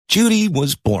Judy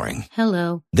was boring.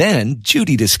 Hello. Then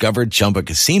Judy discovered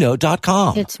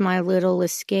ChumbaCasino.com. It's my little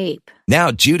escape. Now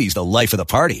Judy's the life of the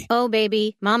party. Oh,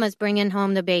 baby, mama's bringing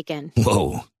home the bacon.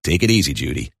 Whoa, take it easy,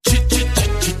 Judy.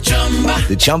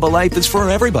 The Chumba life is for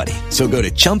everybody. So go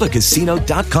to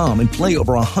ChumbaCasino.com and play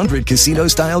over 100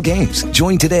 casino-style games.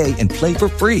 Join today and play for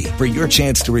free for your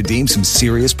chance to redeem some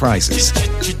serious prizes.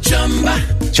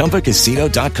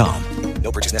 ChumbaCasino.com.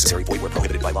 No purchase necessary. Void where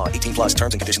prohibited by law. 18 plus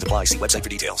terms and conditions apply. See website for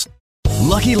details.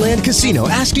 Lucky Land Casino,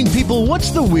 asking people, what's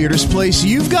the weirdest place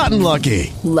you've gotten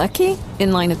lucky? Lucky?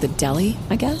 In line at the deli,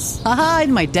 I guess? Aha,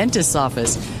 in my dentist's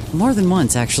office. More than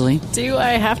once, actually. Do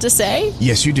I have to say?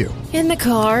 Yes, you do. In the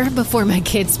car before my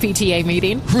kids' PTA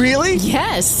meeting. Really?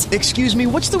 Yes. Excuse me,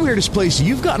 what's the weirdest place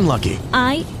you've gotten lucky?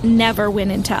 I never win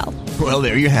and tell. Well,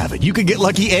 there you have it. You can get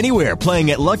lucky anywhere,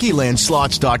 playing at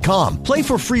LuckyLandSlots.com. Play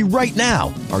for free right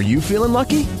now. Are you feeling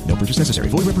lucky? No purchase necessary.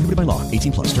 Void where prohibited by law.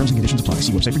 18 plus. Terms and conditions apply.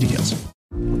 See website for details.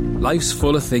 Life's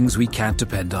full of things we can't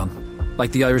depend on.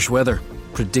 Like the Irish weather.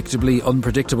 Predictably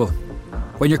unpredictable.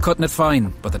 When you're cutting it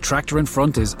fine, but the tractor in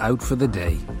front is out for the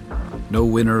day. No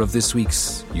winner of this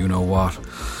week's you-know-what.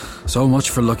 So much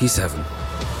for Lucky 7.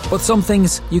 But some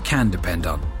things you can depend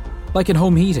on. Like in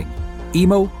home heating.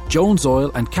 Emo, Jones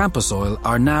Oil and Campus Oil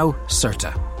are now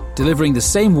CERTA, delivering the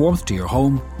same warmth to your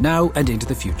home now and into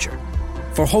the future.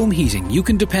 For home heating you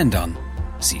can depend on,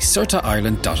 see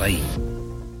CERTAIreland.ie.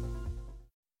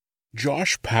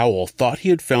 Josh Powell thought he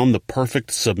had found the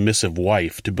perfect submissive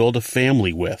wife to build a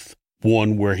family with,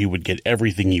 one where he would get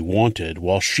everything he wanted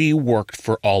while she worked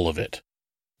for all of it.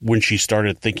 When she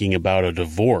started thinking about a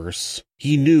divorce,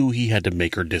 he knew he had to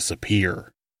make her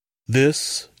disappear.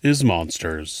 This is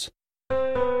Monsters.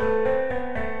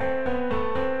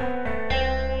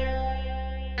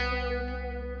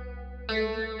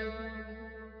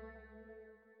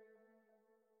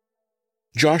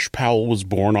 Josh Powell was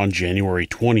born on January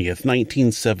 20th,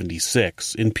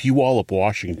 1976, in Puyallup,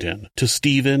 Washington, to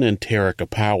Stephen and Terica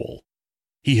Powell.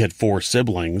 He had 4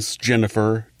 siblings,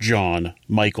 Jennifer, John,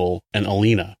 Michael, and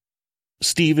Alina.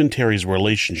 Steve and Terry's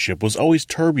relationship was always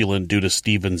turbulent due to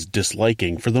Stephen's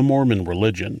disliking for the Mormon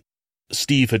religion.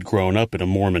 Steve had grown up in a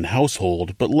Mormon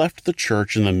household but left the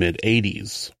church in the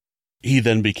mid-'80s. He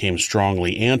then became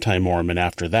strongly anti-Mormon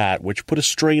after that, which put a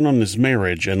strain on his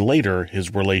marriage and later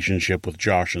his relationship with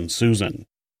Josh and Susan.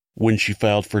 When she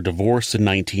filed for divorce in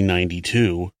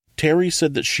 1992, Terry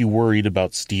said that she worried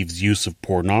about Steve's use of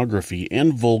pornography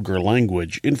and vulgar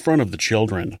language in front of the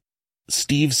children.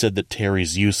 Steve said that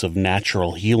Terry's use of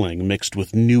natural healing mixed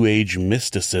with New Age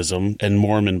mysticism and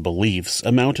Mormon beliefs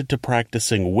amounted to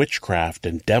practicing witchcraft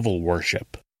and devil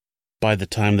worship. By the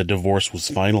time the divorce was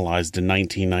finalized in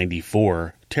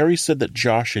 1994, Terry said that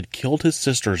Josh had killed his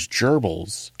sister's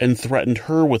gerbils and threatened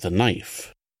her with a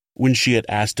knife. When she had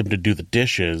asked him to do the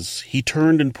dishes, he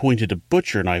turned and pointed a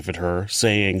butcher knife at her,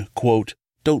 saying, quote,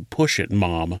 "Don't push it,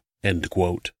 Mom," end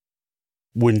quote.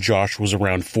 When Josh was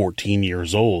around 14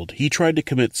 years old, he tried to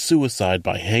commit suicide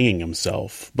by hanging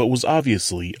himself, but was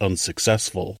obviously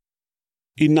unsuccessful.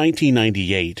 In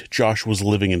 1998, Josh was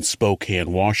living in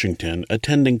Spokane, Washington,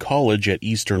 attending college at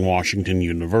Eastern Washington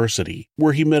University,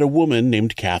 where he met a woman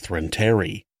named Catherine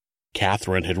Terry.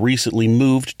 Catherine had recently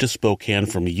moved to Spokane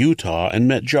from Utah and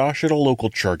met Josh at a local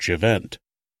church event.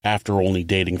 After only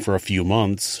dating for a few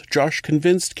months, Josh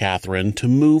convinced Catherine to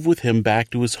move with him back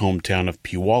to his hometown of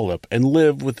Puyallup and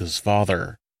live with his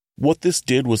father. What this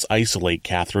did was isolate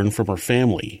Catherine from her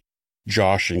family.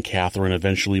 Josh and Catherine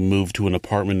eventually moved to an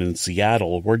apartment in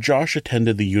Seattle where Josh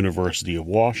attended the University of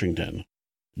Washington.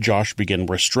 Josh began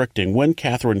restricting when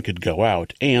Catherine could go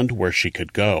out and where she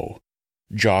could go.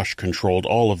 Josh controlled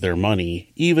all of their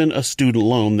money, even a student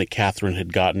loan that Catherine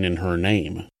had gotten in her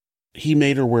name. He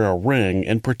made her wear a ring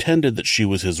and pretended that she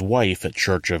was his wife at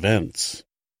church events.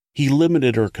 He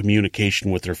limited her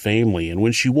communication with her family, and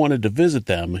when she wanted to visit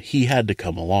them, he had to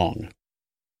come along.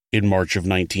 In March of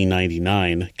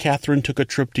 1999, Catherine took a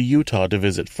trip to Utah to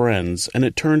visit friends, and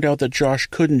it turned out that Josh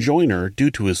couldn't join her due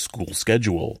to his school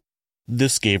schedule.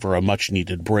 This gave her a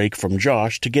much-needed break from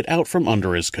Josh to get out from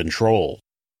under his control.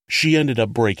 She ended up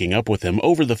breaking up with him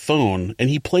over the phone, and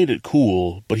he played it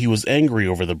cool, but he was angry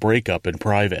over the breakup in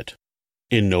private.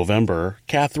 In November,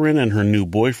 Catherine and her new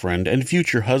boyfriend and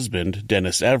future husband,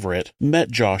 Dennis Everett,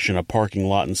 met Josh in a parking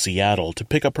lot in Seattle to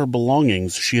pick up her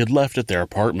belongings she had left at their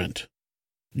apartment.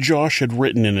 Josh had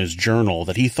written in his journal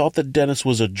that he thought that Dennis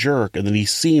was a jerk and that he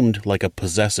seemed like a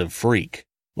possessive freak.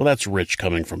 Well, that's rich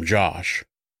coming from Josh.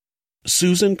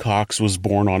 Susan Cox was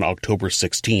born on October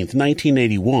 16,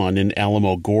 1981 in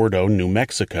Alamogordo, New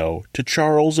Mexico, to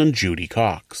Charles and Judy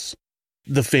Cox.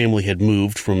 The family had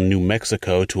moved from New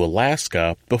Mexico to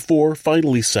Alaska before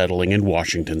finally settling in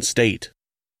Washington state.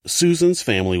 Susan's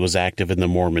family was active in the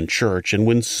Mormon church, and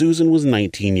when Susan was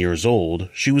 19 years old,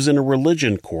 she was in a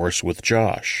religion course with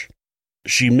Josh.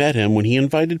 She met him when he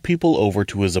invited people over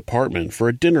to his apartment for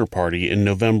a dinner party in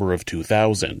November of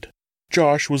 2000.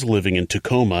 Josh was living in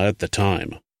Tacoma at the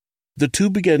time. The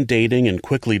two began dating and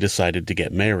quickly decided to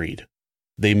get married.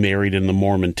 They married in the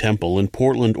Mormon temple in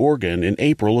Portland, Oregon in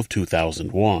April of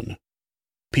 2001.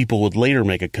 People would later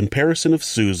make a comparison of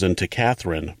Susan to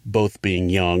Catherine, both being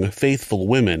young, faithful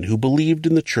women who believed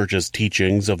in the church's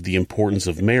teachings of the importance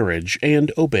of marriage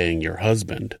and obeying your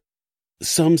husband.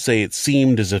 Some say it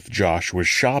seemed as if Josh was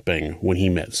shopping when he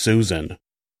met Susan.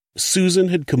 Susan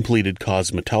had completed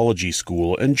cosmetology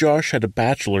school and Josh had a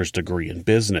bachelor's degree in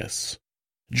business.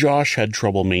 Josh had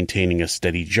trouble maintaining a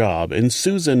steady job and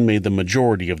Susan made the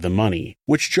majority of the money,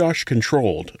 which Josh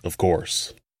controlled, of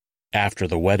course. After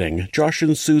the wedding, Josh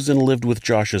and Susan lived with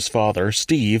Josh's father,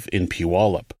 Steve, in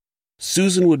Puyallup.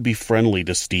 Susan would be friendly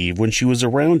to Steve when she was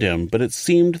around him, but it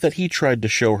seemed that he tried to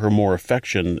show her more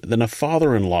affection than a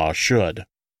father-in-law should.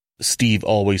 Steve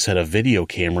always had a video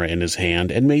camera in his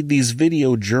hand and made these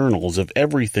video journals of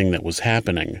everything that was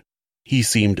happening. He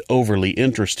seemed overly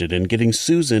interested in getting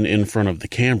Susan in front of the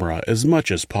camera as much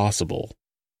as possible.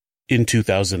 In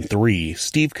 2003,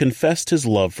 Steve confessed his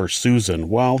love for Susan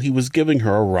while he was giving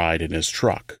her a ride in his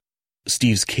truck.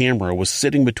 Steve's camera was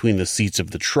sitting between the seats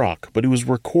of the truck, but he was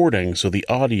recording so the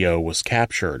audio was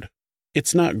captured.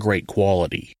 It's not great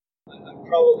quality. I'm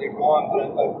probably wrong, but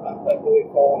I've really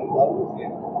fallen in love with you.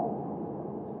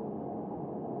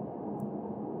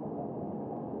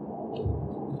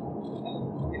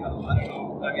 I don't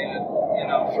know. I mean,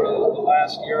 for the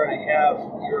last year and a half,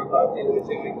 you're about the only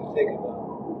thing we can think about.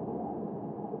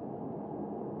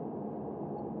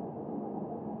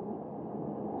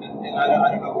 And I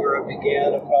don't know where it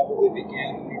began. It probably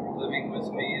began when you were living with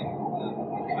me and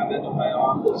you come into my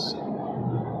office and,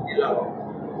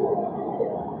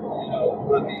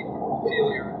 let me feel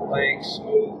your legs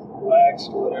smooth,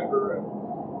 relaxed, whatever.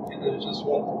 And then it just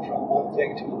went from one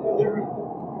thing to another. And,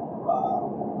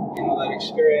 that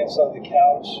experience on the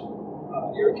couch,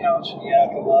 your couch in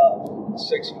Yakima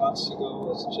 6 months ago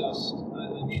was just,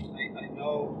 I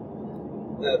know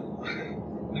that,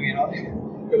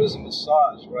 it was a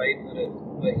massage, right? But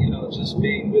just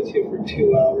being with you for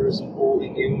 2 hours and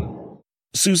holding you.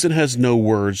 Susan has no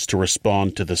words to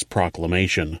respond to this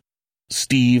proclamation.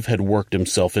 Steve had worked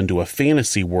himself into a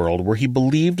fantasy world where he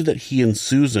believed that he and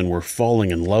Susan were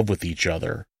falling in love with each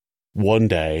other. One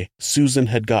day, Susan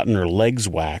had gotten her legs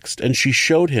waxed and she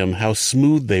showed him how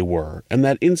smooth they were, and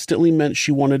that instantly meant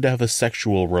she wanted to have a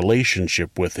sexual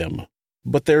relationship with him.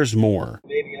 But there's more.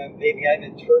 Maybe I'm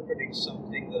interpreting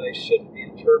something that I shouldn't be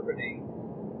interpreting.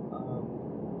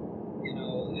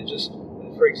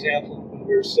 For example, when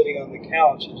we were sitting on the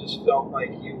couch, it just felt like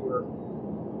you were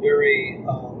very,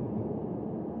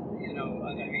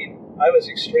 I was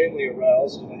extremely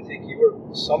aroused, and I think you were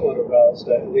somewhat aroused,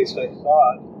 at least I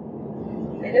thought.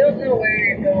 I don't know where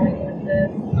you're going with this.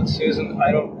 And Susan,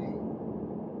 I'll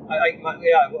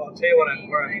tell you what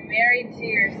I'm married to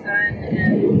your son,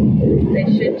 and they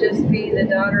should just be the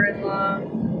daughter-in-law.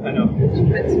 I know. Which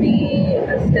puts me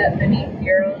a step beneath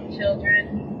your own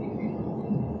children.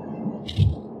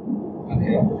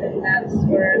 Okay. And that's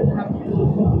where I'm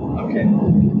comfortable. Okay.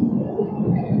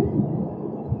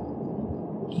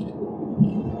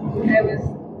 I was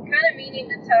kind of meaning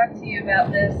to talk to you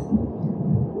about this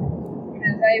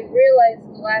because I realized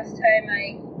the last time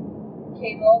I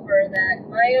came over that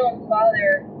my own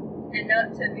father, and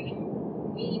not to be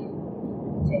mean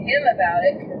to him about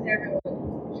it because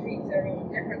everyone treats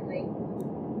everyone differently,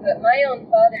 but my own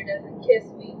father doesn't kiss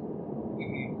me.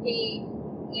 He,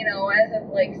 as of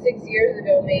like 6 years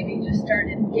ago maybe, just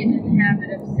started getting in the habit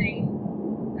of saying,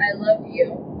 I love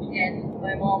you, and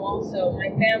my mom also. My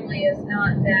family is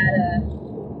not that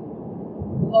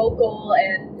vocal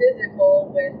and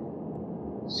physical with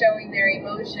showing their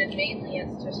emotion. Mainly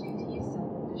it's just you tease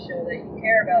someone to show that you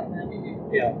care about them.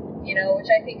 Yeah. Which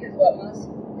I think is what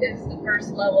is the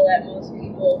first level that most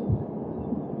people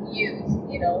use.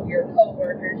 Your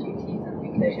coworkers, you tease them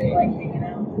because you like hanging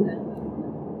out with them.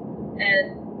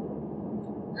 And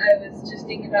I was just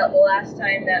thinking about the last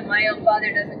time that my own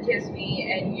father doesn't kiss me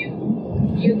and you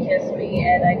kiss me,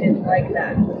 and I didn't like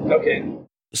that. Okay.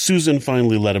 Susan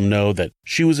finally let him know that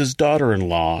she was his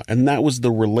daughter-in-law and that was the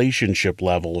relationship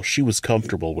level she was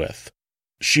comfortable with.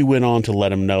 She went on to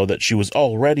let him know that she was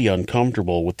already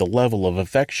uncomfortable with the level of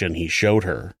affection he showed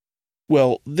her.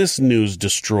 Well, this news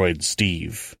destroyed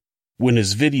Steve. When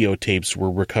his videotapes were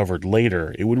recovered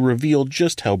later, it would reveal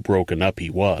just how broken up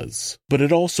he was, but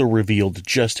it also revealed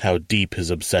just how deep his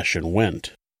obsession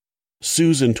went.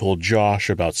 Susan told Josh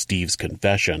about Steve's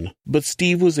confession, but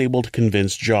Steve was able to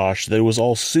convince Josh that it was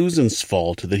all Susan's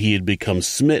fault that he had become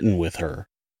smitten with her.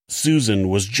 Susan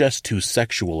was just too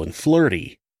sexual and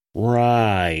flirty.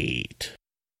 Right.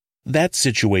 That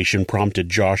situation prompted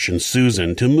Josh and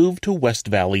Susan to move to West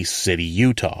Valley City,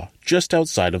 Utah, just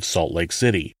outside of Salt Lake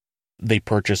City. They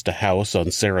purchased a house on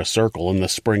Sarah Circle in the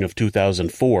spring of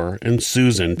 2004, and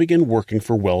Susan began working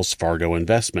for Wells Fargo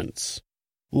Investments.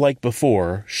 Like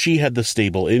before, she had the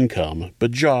stable income,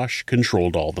 but Josh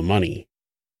controlled all the money.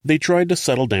 They tried to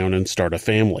settle down and start a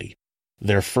family.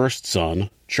 Their first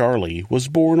son, Charlie, was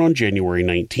born on January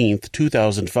 19,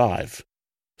 2005.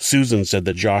 Susan said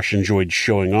that Josh enjoyed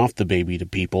showing off the baby to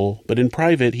people, but in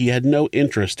private he had no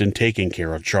interest in taking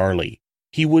care of Charlie.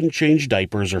 He wouldn't change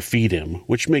diapers or feed him,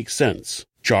 which makes sense.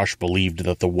 Josh believed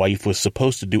that the wife was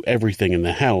supposed to do everything in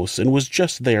the house and was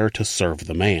just there to serve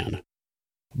the man.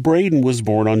 Braden was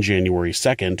born on January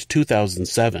 2,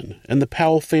 2007, and the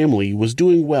Powell family was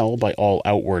doing well by all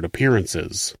outward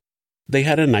appearances. They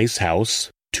had a nice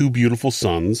house, 2 beautiful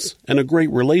sons, and a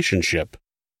great relationship.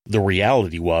 The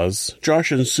reality was,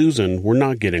 Josh and Susan were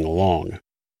not getting along.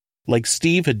 Like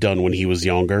Steve had done when he was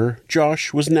younger,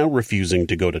 Josh was now refusing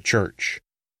to go to church.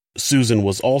 Susan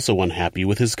was also unhappy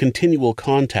with his continual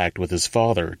contact with his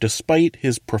father, despite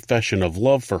his profession of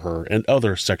love for her and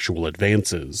other sexual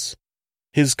advances.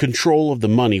 His control of the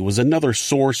money was another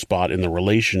sore spot in the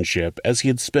relationship, as he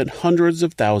had spent hundreds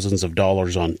of thousands of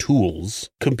dollars on tools,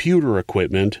 computer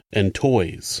equipment, and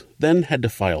toys, then had to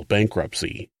file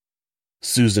bankruptcy.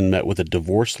 Susan met with a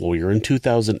divorce lawyer in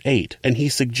 2008, and he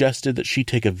suggested that she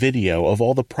take a video of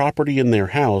all the property in their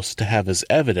house to have as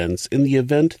evidence in the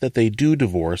event that they do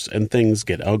divorce and things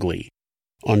get ugly.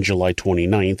 On July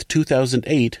 29,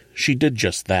 2008, she did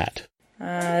just that.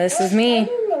 This is me.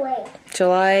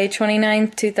 July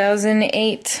 29th,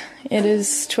 2008. It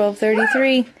is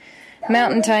 12:33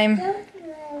 Mountain Time.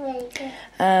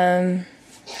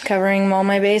 Covering all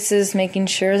my bases, making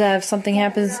sure that if something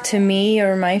happens to me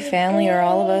or my family or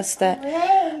all of us, that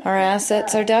our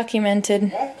assets are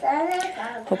documented.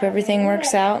 Hope everything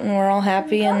works out and we're all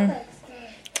happy and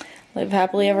live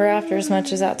happily ever after as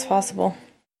much as that's possible.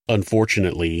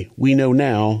 Unfortunately, we know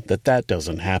now that that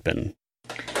doesn't happen.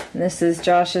 This is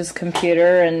Josh's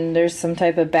computer, and there's some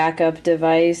type of backup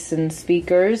device and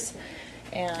speakers.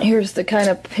 And here's the kind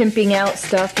of pimping out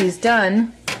stuff he's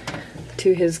done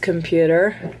to his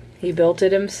computer. He built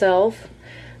it himself.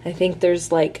 I think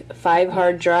there's like 5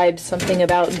 hard drives, something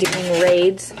about doing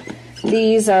raids.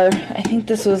 These are, I think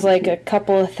this was like a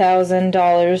couple of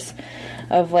 $1,000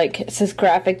 of like, it says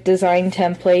graphic design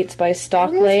templates by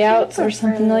Stock Layouts or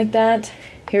something like that.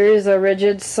 Here is a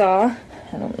rigid saw.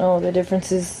 I don't know the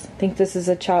differences. I think this is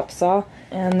a chop saw.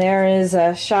 And there is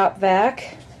a shop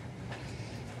vac.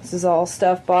 This is all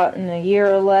stuff bought in a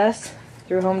year or less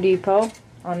through Home Depot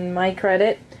on my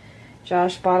credit.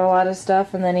 Josh bought a lot of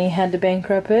stuff and then he had to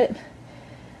bankrupt it.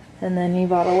 And then he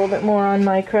bought a little bit more on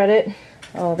my credit.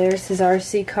 Oh, there's his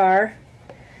RC car.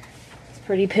 It's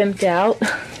pretty pimped out.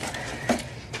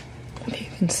 You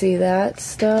can see that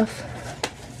stuff.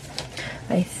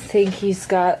 I think he's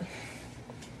got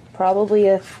probably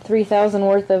a 3,000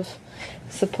 worth of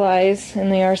supplies in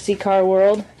the RC car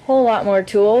world. Whole lot more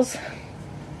tools.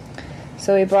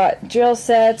 So he bought drill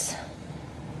sets.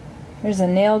 There's a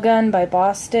nail gun by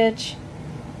Boss Stitch.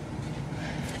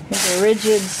 There's a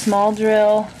rigid small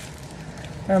drill,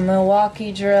 or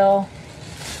Milwaukee drill.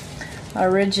 A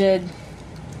rigid,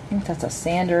 I think that's a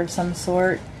sander of some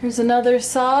sort. Here's another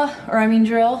saw,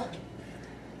 drill.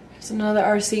 There's another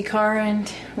RC car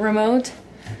and remote.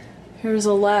 Here's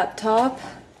a laptop,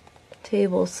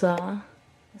 table saw.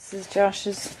 This is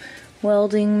Josh's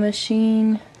welding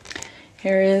machine.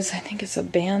 Here is, I think it's a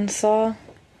band saw.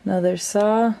 Another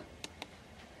saw,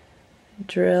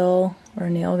 drill or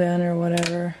nail gun or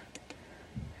whatever.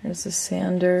 There's a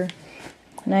sander,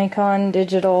 Nikon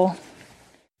digital.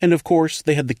 And of course,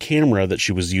 they had the camera that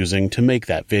she was using to make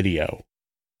that video.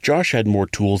 Josh had more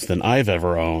tools than I've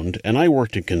ever owned, and I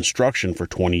worked in construction for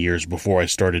 20 years before I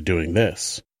started doing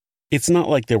this. It's not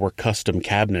like there were custom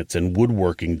cabinets and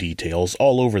woodworking details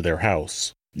all over their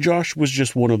house. Josh was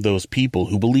just one of those people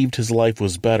who believed his life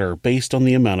was better based on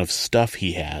the amount of stuff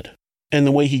he had. And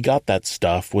the way he got that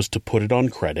stuff was to put it on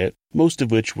credit, most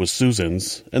of which was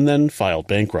Susan's, and then filed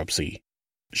bankruptcy.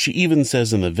 She even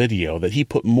says in the video that he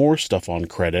put more stuff on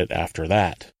credit after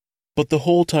that. But the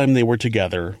whole time they were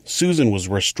together, Susan was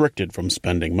restricted from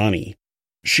spending money.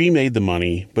 She made the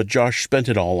money, but Josh spent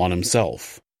it all on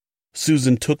himself.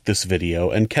 Susan took this video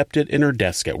and kept it in her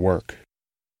desk at work.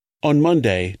 On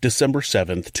Monday, December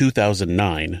 7th,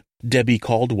 2009, Debbie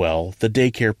Caldwell, the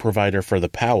daycare provider for the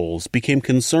Powells, became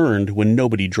concerned when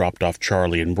nobody dropped off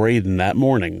Charlie and Braden that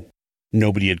morning.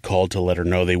 Nobody had called to let her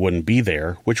know they wouldn't be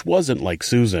there, which wasn't like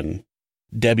Susan.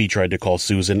 Debbie tried to call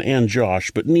Susan and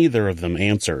Josh, but neither of them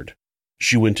answered.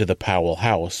 She went to the Powell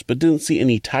house, but didn't see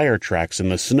any tire tracks in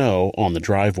the snow on the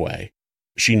driveway.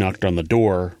 She knocked on the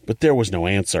door, but there was no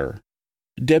answer.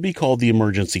 Debbie called the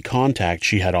emergency contact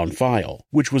she had on file,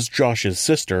 which was Josh's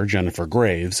sister, Jennifer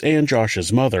Graves, and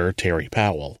Josh's mother, Terry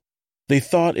Powell. They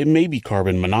thought it may be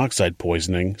carbon monoxide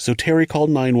poisoning, so Terry called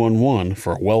 911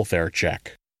 for a welfare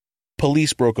check.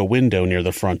 Police broke a window near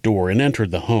the front door and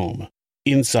entered the home.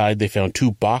 Inside, they found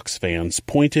 2 box fans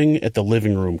pointing at the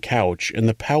living room couch, and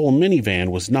the Powell minivan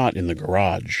was not in the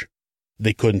garage.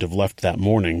 They couldn't have left that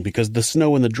morning because the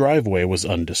snow in the driveway was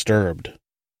undisturbed.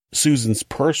 Susan's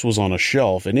purse was on a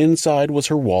shelf, and inside was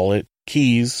her wallet,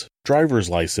 keys, driver's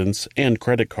license, and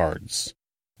credit cards.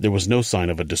 There was no sign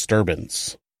of a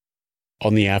disturbance.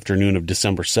 On the afternoon of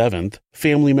December 7th,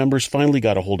 family members finally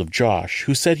got a hold of Josh,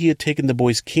 who said he had taken the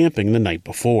boys camping the night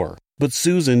before, but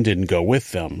Susan didn't go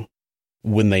with them.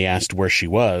 When they asked where she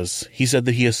was, he said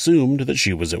that he assumed that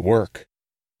she was at work.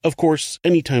 Of course,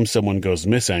 anytime someone goes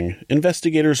missing,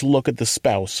 investigators look at the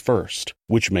spouse first,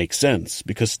 which makes sense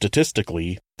because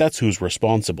statistically, that's who's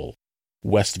responsible.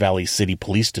 West Valley City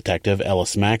Police Detective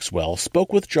Ellis Maxwell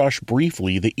spoke with Josh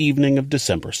briefly the evening of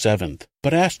December 7th,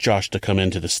 but asked Josh to come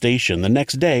into the station the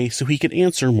next day so he could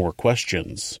answer more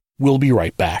questions. We'll be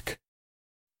right back.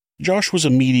 Josh was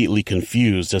immediately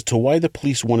confused as to why the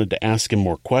police wanted to ask him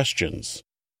more questions.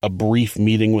 A brief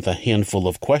meeting with a handful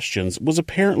of questions was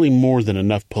apparently more than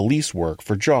enough police work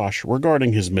for Josh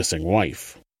regarding his missing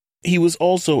wife. He was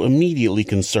also immediately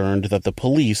concerned that the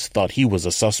police thought he was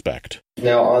a suspect.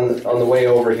 Now, on the way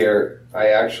over here, I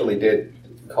actually did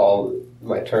call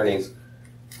my attorneys,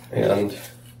 and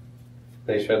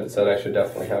they said I should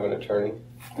definitely have an attorney.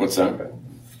 What's that?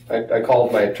 I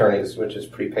called my attorneys, which is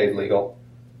prepaid legal.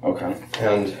 Okay.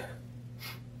 And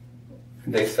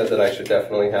they said that I should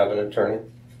definitely have an attorney.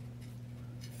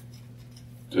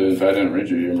 If I didn't read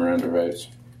you your Miranda rights,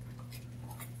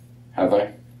 have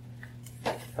I?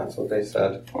 That's what they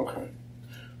said. Okay.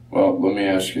 Well, let me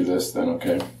ask you this then,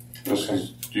 okay? Do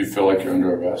you feel like you're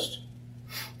under arrest?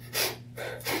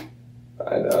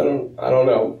 I don't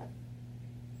know.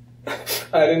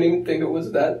 I didn't even think it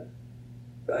was that.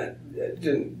 It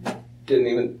didn't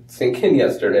even sink in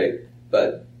yesterday,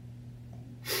 but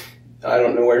I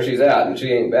don't know where she's at, and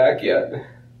she ain't back yet.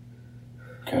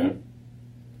 Okay.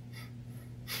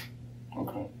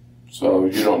 Okay. So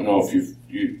you don't know if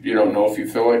you don't know if you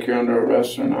feel like you're under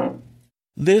arrest or not?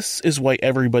 This is why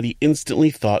everybody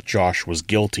instantly thought Josh was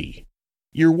guilty.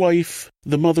 Your wife,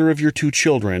 the mother of your 2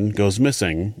 children, goes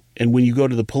missing, and when you go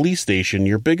to the police station,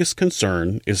 your biggest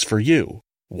concern is for you.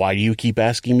 Why do you keep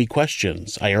asking me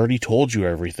questions? I already told you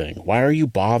everything. Why are you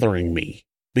bothering me?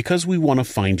 Because we want to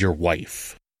find your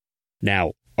wife.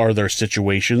 Now, are there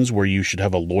situations where you should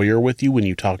have a lawyer with you when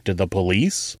you talk to the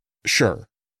police? Sure.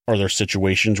 Are there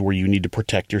situations where you need to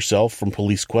protect yourself from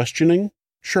police questioning?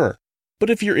 Sure.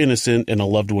 But if you're innocent and a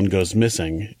loved one goes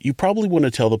missing, you probably want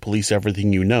to tell the police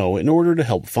everything you know in order to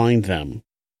help find them.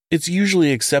 It's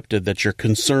usually accepted that your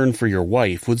concern for your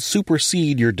wife would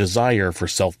supersede your desire for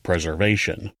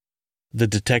self-preservation. The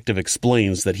detective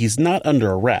explains that he's not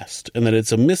under arrest and that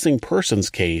it's a missing persons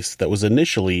case that was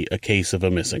initially a case of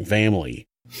a missing family.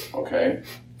 Okay.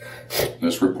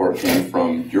 This report came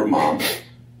from your mom,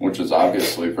 which is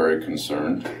obviously very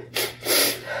concerned,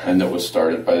 and that was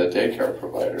started by the daycare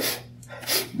provider.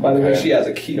 By the way, she has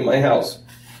a key to my house.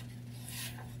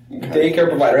 Okay. The daycare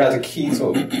provider has a key,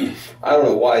 so I don't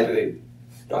know why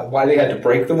they had to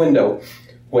break the window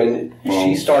when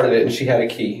she started it and she had a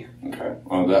key. Okay.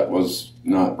 Well, that was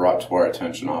not brought to our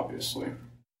attention, obviously.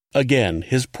 Again,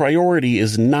 his priority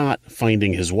is not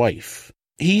finding his wife.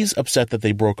 He's upset that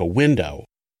they broke a window.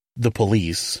 The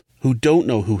police, who don't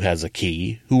know who has a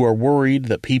key, who are worried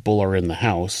that people are in the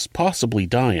house, possibly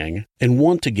dying, and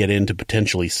want to get in to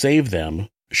potentially save them,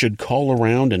 should call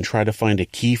around and try to find a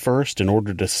key first in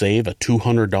order to save a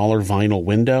 $200 vinyl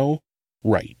window?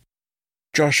 Right.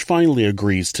 Josh finally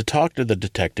agrees to talk to the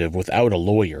detective without a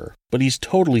lawyer, but he's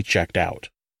totally checked out.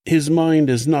 His mind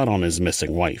is not on his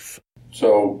missing wife.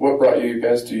 So, what brought you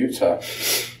guys to Utah?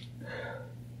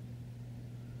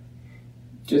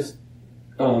 Just,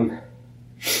 oh,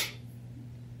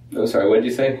 sorry, what did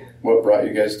you say? What brought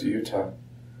you guys to Utah?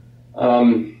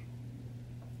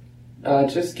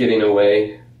 Just getting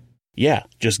away. Yeah,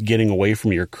 just getting away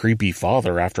from your creepy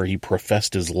father after he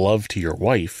professed his love to your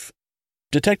wife.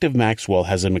 Detective Maxwell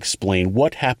has him explain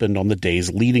what happened on the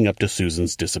days leading up to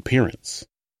Susan's disappearance.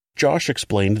 Josh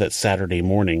explained that Saturday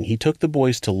morning he took the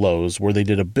boys to Lowe's where they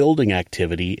did a building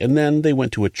activity and then they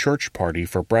went to a church party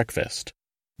for breakfast.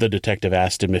 The detective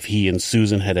asked him if he and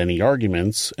Susan had any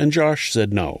arguments, and Josh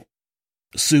said no.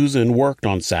 Susan worked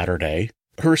on Saturday.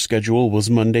 Her schedule was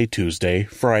Monday, Tuesday,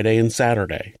 Friday, and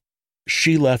Saturday.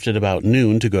 She left at about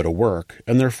noon to go to work,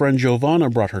 and their friend Giovanna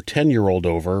brought her 10-year-old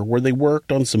over where they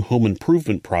worked on some home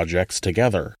improvement projects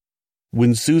together.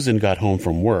 When Susan got home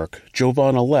from work,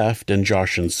 Giovanna left and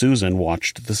Josh and Susan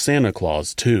watched the Santa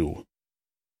Claus too.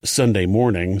 Sunday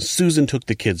morning, Susan took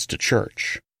the kids to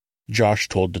church. Josh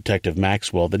told Detective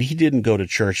Maxwell that he didn't go to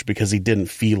church because he didn't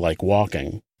feel like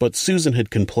walking, but Susan had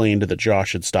complained that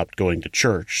Josh had stopped going to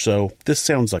church, so this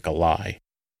sounds like a lie.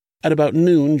 At about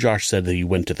noon, Josh said that he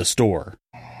went to the store.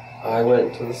 I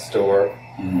went to the store,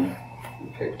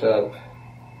 picked up...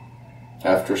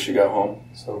 After she got home?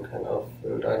 Some kind of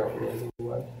food, I don't remember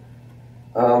what.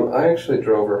 I actually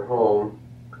drove her home,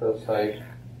 because I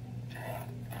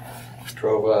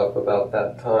drove up about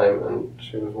that time, and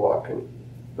she was walking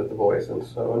with the boys and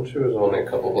she was only a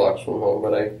couple blocks from home,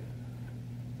 but I,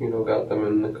 got them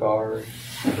in the car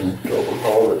and drove them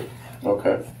home.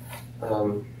 Okay.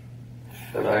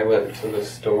 And I went to the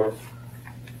store.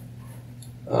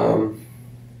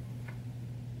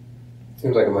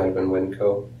 Seems like it might have been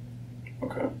Winco.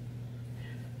 Okay.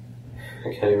 I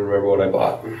can't even remember what I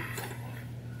bought.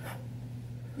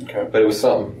 Okay. But it was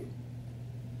something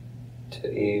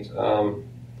to eat.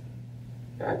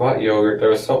 I bought yogurt. There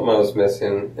was something I was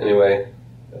missing. Anyway,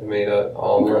 I made an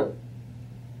omelet.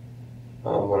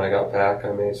 When I got back,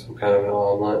 I made some kind of an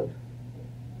omelet.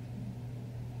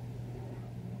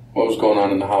 What was going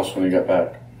on in the house when you got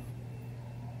back?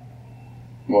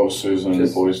 What was Susan and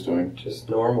the boys doing? Just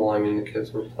normal. I mean, the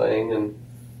kids were playing, and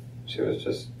she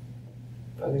was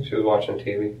I think she was watching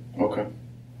TV. Okay.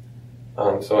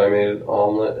 So I made an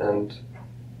omelet and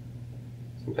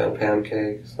some kind of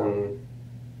pancakes, and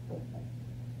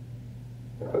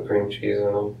I put cream cheese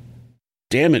in them.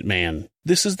 Damn it, man.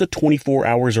 This is the 24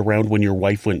 hours around when your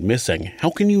wife went missing.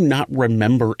 How can you not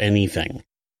remember anything?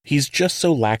 He's just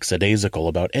so lackadaisical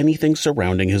about anything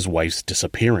surrounding his wife's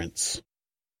disappearance.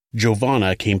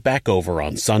 Giovanna came back over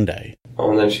on Sunday.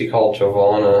 Oh, and then she called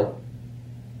Giovanna.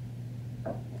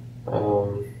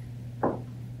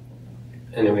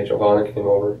 Anyway, Giovanna came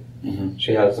over.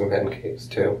 She had some pancakes,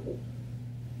 too.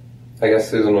 I guess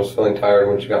Susan was feeling tired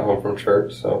when she got home from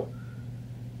church, so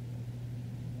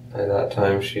at that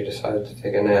time she decided to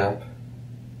take a nap.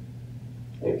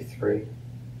 Maybe 3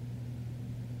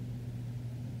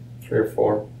 or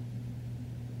 4.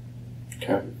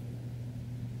 Okay.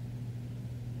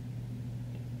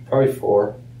 Probably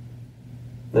 4.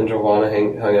 Then Giovanna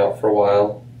hung out for a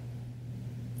while.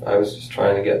 I was just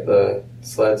trying to get the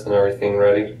sleds and everything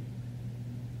ready.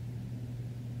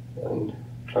 And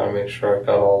trying to make sure I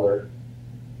got all their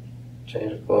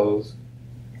change of clothes.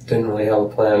 Didn't really have a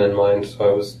plan in mind,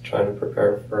 so I was trying to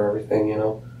prepare for everything,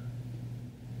 I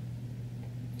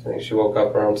think she woke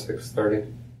up around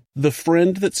 6:30. The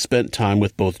friend that spent time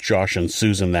with both Josh and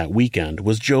Susan that weekend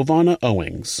was Giovanna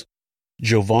Owings.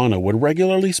 Giovanna would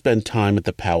regularly spend time at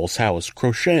the Powell's house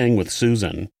crocheting with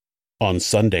Susan. On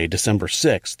Sunday, December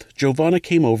 6th, Giovanna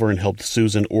came over and helped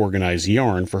Susan organize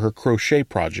yarn for her crochet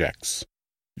projects.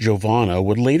 Giovanna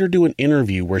would later do an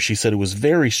interview where she said it was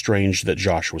very strange that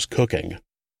Josh was cooking.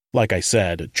 Like I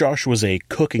said, Josh was a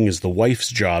cooking is the wife's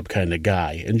job kind of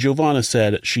guy, and Giovanna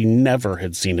said she never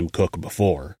had seen him cook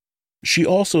before. She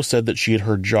also said that she had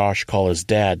heard Josh call his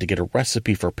dad to get a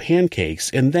recipe for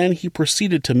pancakes, and then he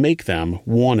proceeded to make them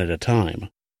one at a time.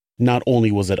 Not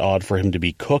only was it odd for him to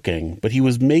be cooking, but he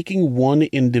was making one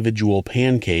individual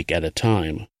pancake at a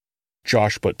time.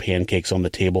 Josh put pancakes on the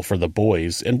table for the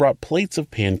boys and brought plates of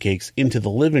pancakes into the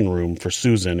living room for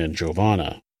Susan and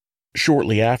Giovanna.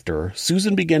 Shortly after,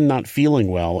 Susan began not feeling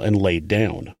well and laid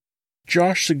down.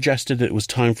 Josh suggested it was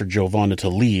time for Giovanna to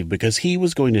leave because he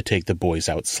was going to take the boys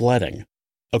out sledding.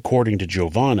 According to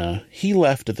Giovanna, he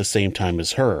left at the same time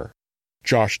as her.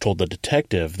 Josh told the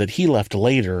detective that he left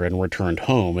later and returned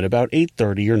home at about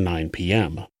 8:30 or 9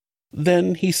 p.m.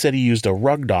 Then he said he used a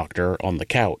rug doctor on the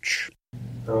couch.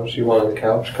 Oh, she wanted the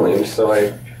couch cleaned, so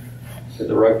I did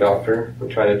the rug doctor. We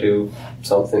try to do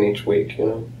something each week,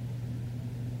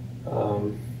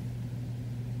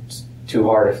 It's too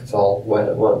hard if it's all wet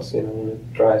at once, when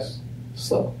it dries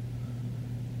slow.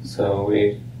 So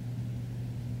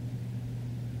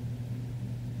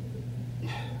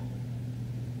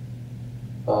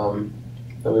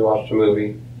then we watched a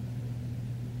movie.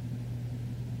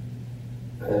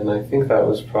 And I think that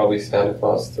was probably Santa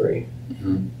Claus 3.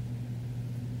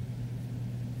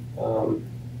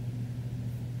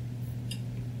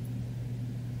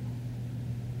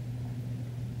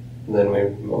 Then we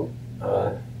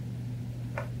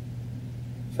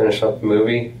finished up the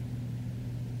movie.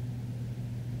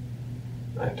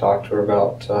 I talked to her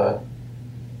about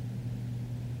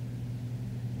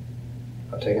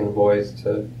taking the boys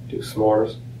to do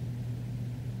s'mores,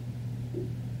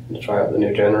 to try out the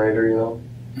new generator, you know.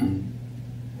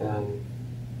 Mm-hmm. And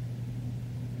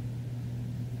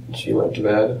she went to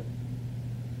bed.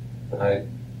 I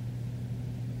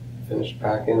finished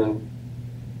packing and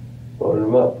loaded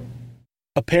them up.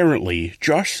 Apparently,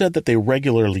 Josh said that they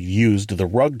regularly used the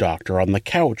rug doctor on the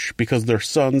couch because their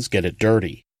sons get it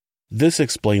dirty. This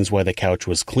explains why the couch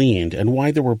was cleaned and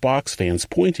why there were box fans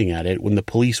pointing at it when the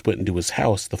police went into his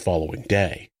house the following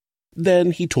day.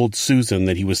 Then he told Susan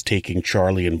that he was taking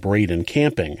Charlie and Braden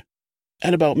camping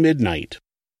at about midnight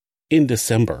in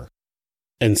December.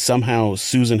 And somehow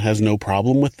Susan has no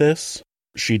problem with this.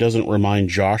 She doesn't remind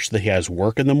Josh that he has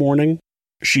work in the morning.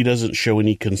 She doesn't show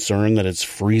any concern that it's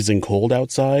freezing cold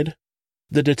outside.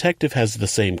 The detective has the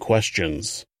same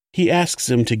questions. He asks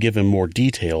him to give him more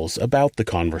details about the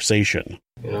conversation.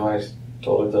 You know, I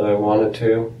told her that I wanted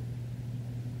to,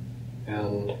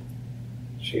 and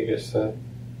she just said,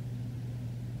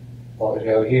 as long as you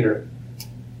have a heater,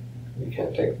 you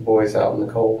can't take the boys out in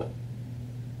the cold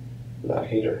without a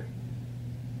heater.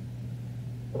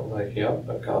 I'm like, yep,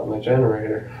 I got my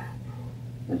generator.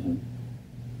 Mm-hmm.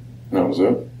 That was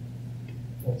it?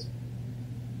 That's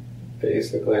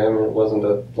basically, I mean, it wasn't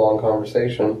a long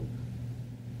conversation.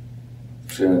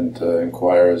 She didn't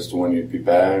inquire as to when you'd be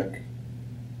back,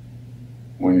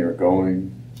 when you're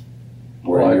going,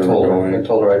 where you were going. I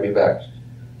told her I'd be back,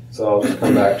 so I'll just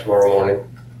come back tomorrow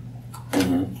morning.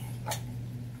 Mm-hmm.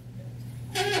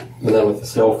 But then with the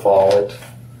snowfall,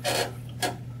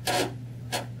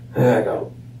 I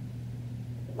got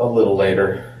a little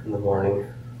later in the morning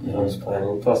than I was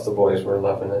planning. Plus the boys were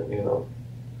loving it, you know.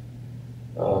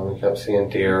 We kept seeing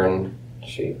deer and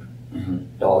sheep.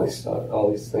 Mm-hmm. All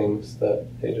these things that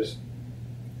they just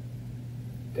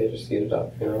eat it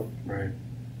up, you know. Right.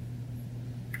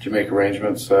 Did you make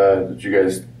arrangements? Did you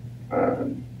guys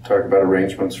talk about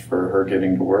arrangements for her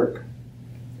getting to work?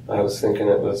 I was thinking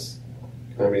it was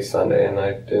going to be Sunday, and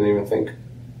I didn't even think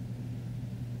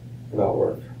about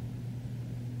work.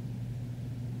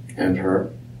 And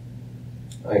her?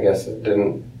 I guess it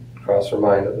didn't cross her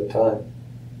mind at the time.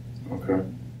 Okay.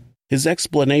 His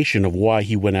explanation of why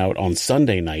he went out on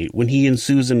Sunday night when he and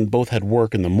Susan both had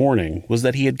work in the morning was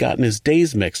that he had gotten his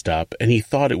days mixed up and he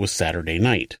thought it was Saturday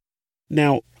night.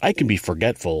 Now, I can be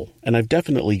forgetful, and I've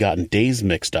definitely gotten days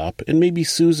mixed up, and maybe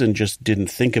Susan just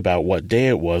didn't think about what day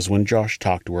it was when Josh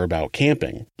talked to her about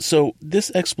camping. So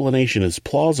this explanation is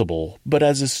plausible, but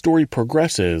as his story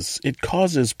progresses, it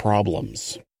causes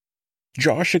problems.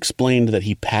 Josh explained that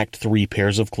he packed 3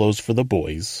 pairs of clothes for the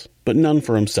boys, but none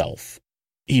for himself.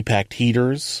 He packed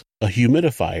heaters, a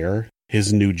humidifier,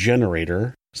 his new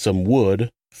generator, some wood,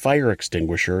 fire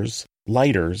extinguishers,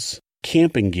 lighters,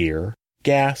 camping gear,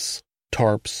 gas,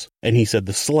 tarps, and he said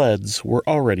the sleds were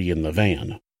already in the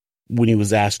van. When he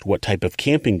was asked what type of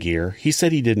camping gear, he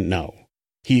said he didn't know.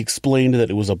 He explained that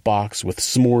it was a box with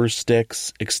s'mores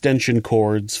sticks, extension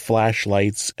cords,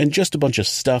 flashlights, and just a bunch of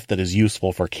stuff that is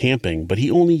useful for camping, but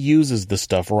he only uses the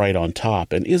stuff right on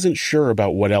top and isn't sure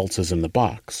about what else is in the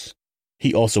box.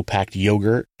 He also packed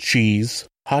yogurt, cheese,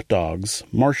 hot dogs,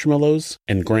 marshmallows,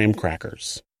 and graham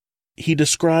crackers. He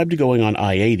described going on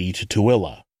I-80 to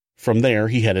Tooele. From there,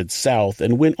 he headed south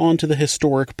and went on to the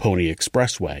historic Pony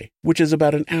Expressway, which is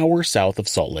about an hour south of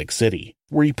Salt Lake City,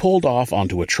 where he pulled off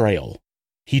onto a trail.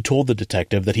 He told the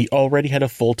detective that he already had a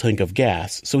full tank of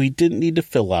gas, so he didn't need to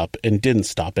fill up and didn't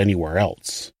stop anywhere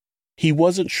else. He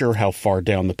wasn't sure how far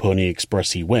down the Pony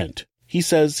Express he went. He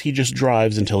says he just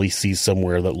drives until he sees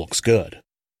somewhere that looks good.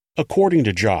 According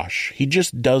to Josh, he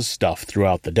just does stuff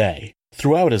throughout the day,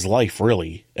 throughout his life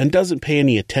really, and doesn't pay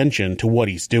any attention to what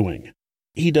he's doing.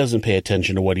 He doesn't pay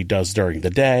attention to what he does during the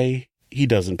day. He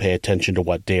doesn't pay attention to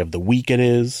what day of the week it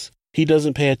is. He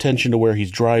doesn't pay attention to where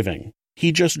he's driving.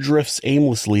 He just drifts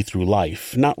aimlessly through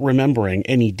life, not remembering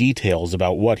any details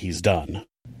about what he's done.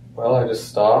 Well, I just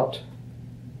stopped,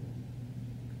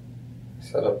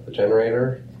 set up the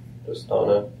generator just on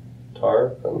a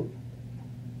tarp, and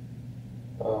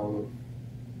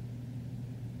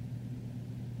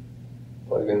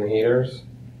plugged in the heaters,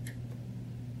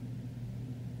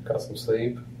 got some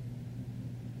sleep.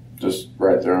 Just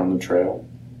right there on the trail?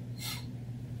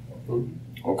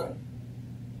 Mm-hmm. Okay.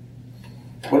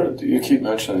 You keep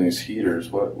mentioning these heaters.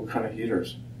 What kind of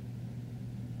heaters?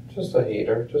 Just a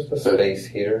heater, just a space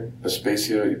heater. A space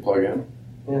heater you plug in?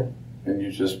 Yeah. And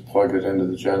you just plugged it into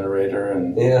the generator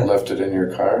and Yeah. left it in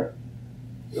your car?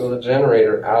 Well, the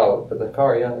generator out, but the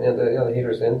car, the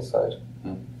heater's inside.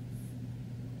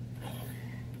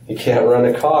 You can't run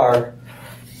a car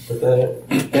with the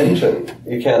engine.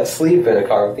 You can't sleep in a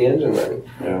car with the engine running.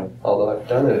 Yeah. Although I've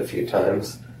done it a few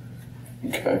times.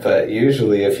 Okay. But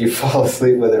usually if you fall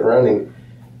asleep with it running,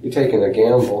 you're taking a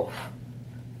gamble.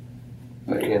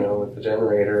 But, with the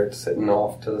generator, it's sitting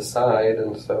off to the side,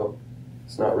 and so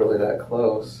it's not really that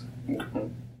close. Okay.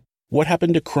 What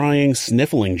happened to crying,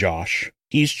 sniffling Josh?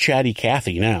 He's chatty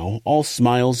Cathy now, all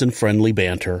smiles and friendly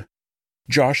banter.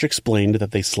 Josh explained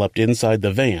that they slept inside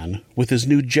the van, with his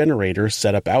new generator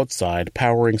set up outside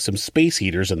powering some space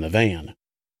heaters in the van.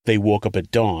 They woke up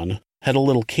at dawn, had a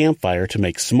little campfire to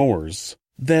make s'mores,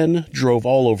 then drove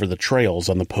all over the trails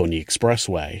on the Pony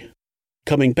Expressway.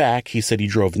 Coming back, he said he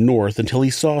drove north until he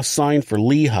saw a sign for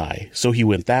Lehigh, so he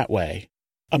went that way.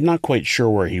 I'm not quite sure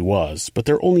where he was, but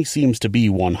there only seems to be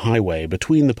one highway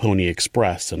between the Pony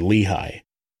Express and Lehigh.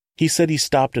 He said he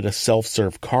stopped at a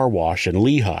self-serve car wash in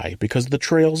Lehigh because the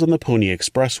trails on the Pony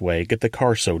Expressway get the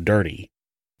car so dirty.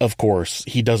 Of course,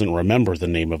 he doesn't remember the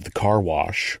name of the car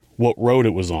wash, what road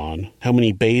it was on, how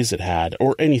many bays it had,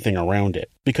 or anything around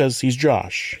it, because he's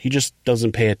Josh. He just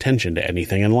doesn't pay attention to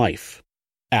anything in life.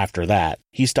 After that,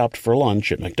 he stopped for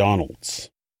lunch at McDonald's.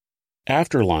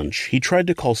 After lunch, he tried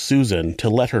to call Susan to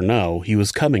let her know he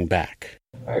was coming back.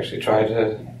 I actually tried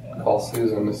to call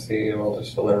Susan to see,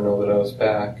 just to let her know that I was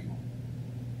back.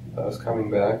 I was coming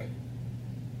back.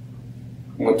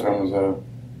 What time was that?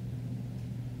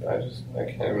 I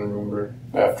can't even remember.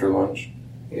 After lunch?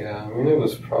 Yeah, it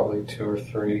was probably 2 or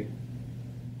 3.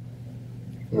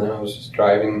 And then I was just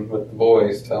driving with the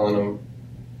boys, telling them,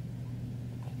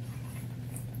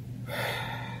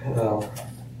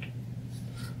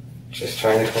 just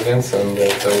trying to convince them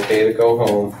that it's okay to go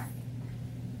home.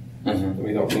 Mm-hmm.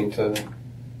 We don't need to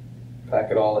pack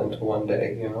it all into one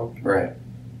day, Right.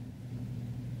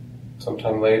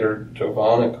 Sometime later,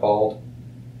 Giovanna called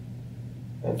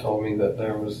and told me that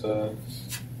there was that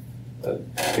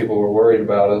people were worried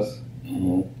about us.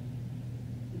 Mm-hmm.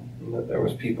 And that there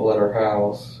was people at our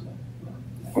house.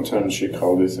 What time did she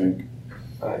call, do you think?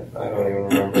 I don't even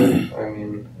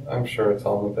remember. I'm sure it's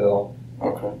on the bill.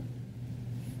 Okay.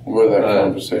 What did that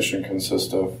conversation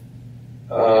consist of?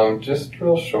 Just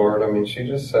real short. She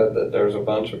just said that there's a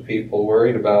bunch of people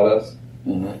worried about us.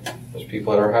 Mm-hmm. There's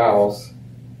people at our house.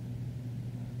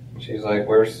 She's like,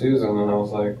 "Where's Susan?" And I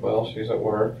was like, "Well, she's at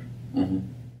work." Mm-hmm.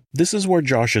 This is where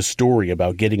Josh's story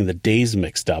about getting the days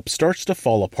mixed up starts to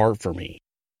fall apart for me.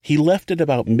 He left at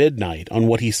about midnight on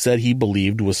what he said he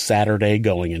believed was Saturday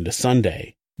going into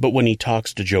Sunday, but when he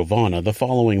talks to Giovanna the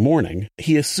following morning,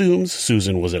 he assumes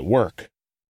Susan was at work.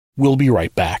 We'll be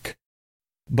right back.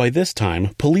 By this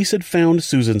time, police had found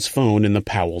Susan's phone in the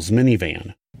Powell's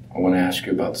minivan. I want to ask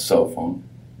you about the cell phone,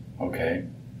 okay?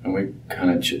 And we kind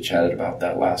of chit-chatted about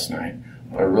that last night,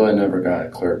 but I really never got a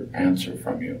clear answer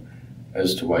from you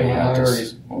as to why you had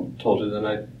this. I already told you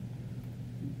that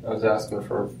I was asking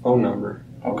for a phone number.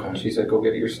 Okay. She said, "Go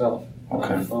get it yourself."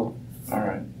 Okay. On the phone. All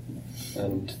right.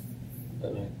 And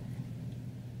then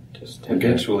I just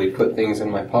habitually put things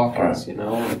in my pockets,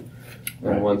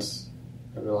 And once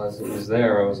I realized it was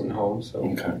there, I wasn't home, so...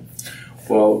 Okay.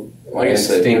 Well, like I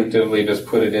said... instinctively just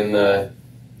put it in the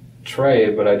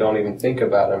tray, but I don't even think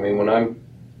about it. When I'm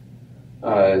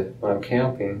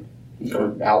camping,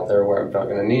 or out there where I'm not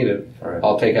going to need it,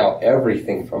 I'll take out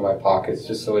everything from my pockets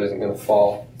just so it isn't going to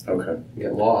fall. Okay.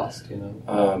 Get lost,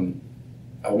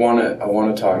 I want to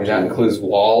talk to you. That includes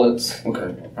wallets.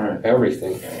 Okay. All right.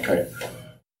 Everything. Okay.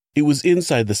 It was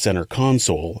inside the center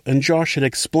console, and Josh had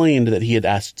explained that he had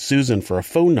asked Susan for a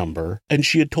phone number, and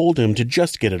she had told him to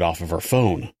just get it off of her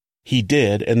phone. He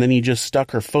did, and then he just stuck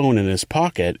her phone in his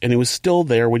pocket, and it was still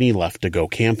there when he left to go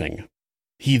camping.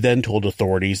 He then told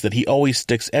authorities that he always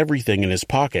sticks everything in his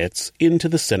pockets into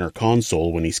the center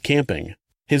console when he's camping.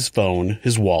 His phone,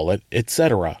 his wallet,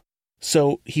 etc.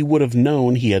 So he would have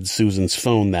known he had Susan's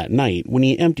phone that night when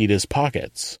he emptied his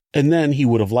pockets, and then he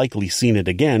would have likely seen it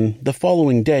again the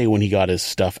following day when he got his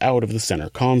stuff out of the center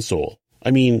console.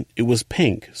 It was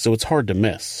pink, so it's hard to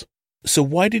miss. So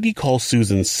why did he call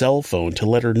Susan's cell phone to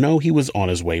let her know he was on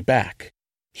his way back?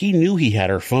 He knew he had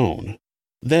her phone.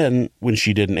 Then, when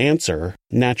she didn't answer,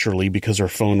 naturally because her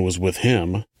phone was with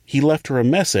him, he left her a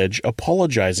message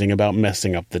apologizing about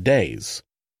messing up the days.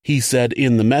 He said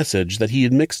in the message that he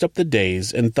had mixed up the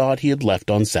days and thought he had left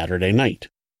on Saturday night.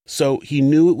 So he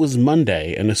knew it was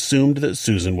Monday and assumed that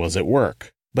Susan was at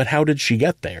work. But how did she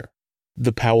get there?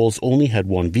 The Powells only had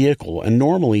one vehicle, and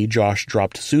normally Josh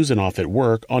dropped Susan off at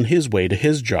work on his way to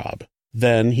his job.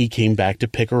 Then he came back to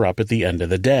pick her up at the end of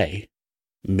the day.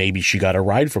 Maybe she got a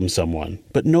ride from someone,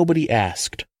 but nobody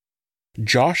asked.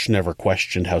 Josh never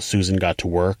questioned how Susan got to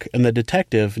work, and the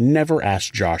detective never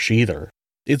asked Josh either.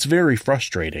 It's very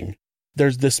frustrating.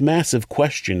 There's this massive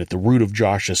question at the root of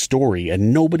Josh's story,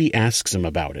 and nobody asks him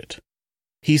about it.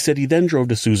 He said he then drove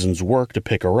to Susan's work to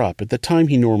pick her up at the time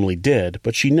he normally did,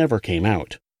 but she never came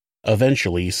out.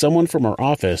 Eventually, someone from her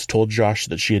office told Josh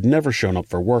that she had never shown up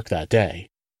for work that day.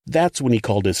 That's when he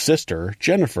called his sister,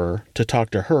 Jennifer, to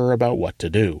talk to her about what to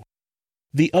do.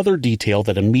 The other detail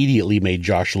that immediately made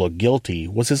Josh look guilty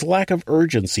was his lack of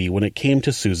urgency when it came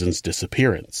to Susan's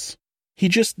disappearance. He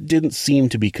just didn't seem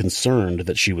to be concerned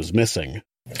that she was missing.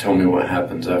 Tell me what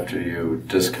happens after you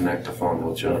disconnect the phone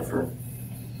with Jennifer.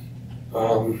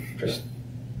 Just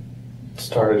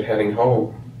started heading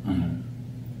home.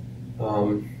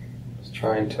 Was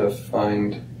trying to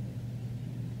find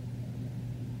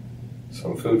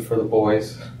some food for the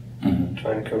boys.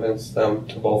 Trying to convince them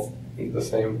to both eat the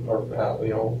same, or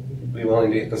be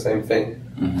willing to eat the same thing.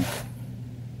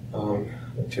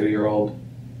 The 2-year-old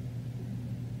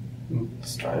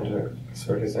is trying to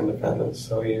assert his independence,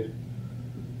 so he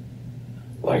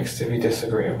likes to be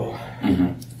disagreeable.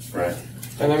 Right.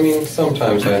 And I mean,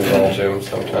 sometimes I indulge him,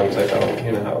 sometimes I don't.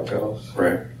 You know how it goes.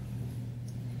 Right.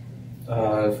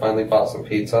 I finally bought some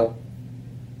pizza.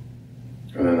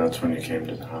 And then that's when you came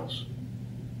to the house.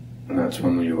 And that's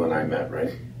when you and I met,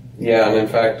 right? Yeah, and in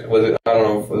fact, was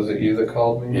it you that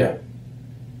called me? Yeah.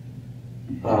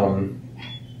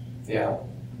 Yeah.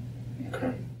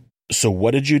 Okay. So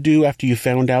what did you do after you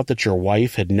found out that your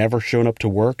wife had never shown up to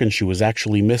work and she was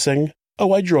actually missing?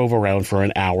 Oh, I drove around for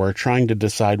an hour trying to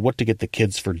decide what to get the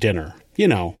kids for dinner. You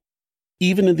know.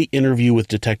 Even in the interview with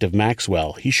Detective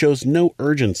Maxwell, he shows no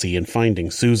urgency in finding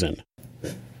Susan.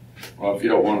 Well, if you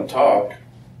don't want to talk...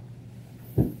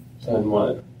 Then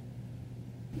what?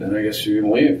 Then I guess you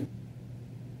can leave.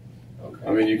 Okay.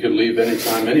 I mean, you could leave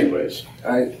anytime anyways.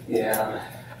 Yeah.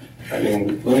 I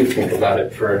mean, let me think about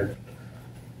it for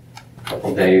a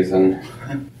couple days and...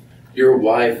 Your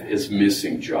wife is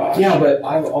missing, Josh. Yeah, but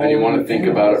I've already... And you want to think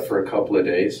about it for a couple of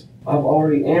days? I've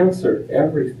already answered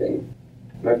everything.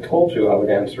 And I've told you I would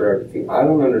answer everything. I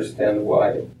don't understand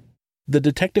why. The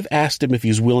detective asked him if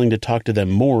he's willing to talk to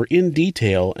them more in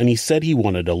detail, and he said he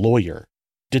wanted a lawyer.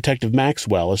 Detective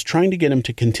Maxwell is trying to get him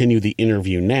to continue the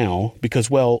interview now because,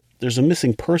 well, there's a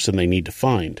missing person they need to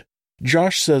find.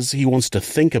 Josh says he wants to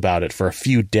think about it for a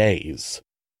few days.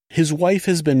 His wife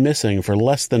has been missing for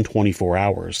less than 24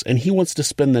 hours, and he wants to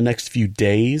spend the next few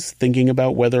days thinking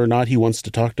about whether or not he wants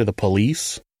to talk to the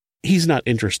police. He's not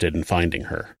interested in finding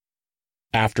her.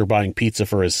 After buying pizza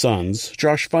for his sons,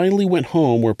 Josh finally went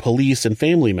home where police and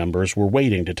family members were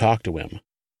waiting to talk to him.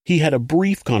 He had a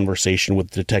brief conversation with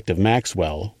Detective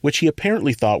Maxwell, which he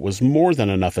apparently thought was more than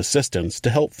enough assistance to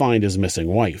help find his missing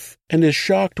wife, and is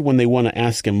shocked when they want to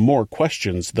ask him more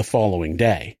questions the following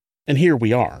day. And here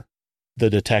we are. The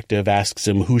detective asks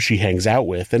him who she hangs out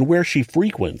with and where she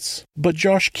frequents, but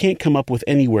Josh can't come up with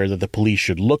anywhere that the police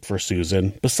should look for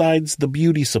Susan besides the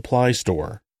beauty supply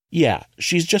store. Yeah,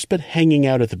 she's just been hanging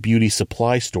out at the beauty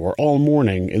supply store all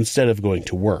morning instead of going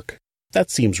to work.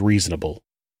 That seems reasonable.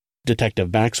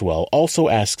 Detective Maxwell also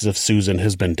asks if Susan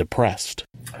has been depressed.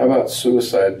 How about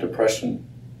suicide, depression?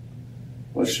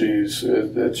 Was she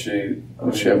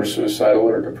ever suicidal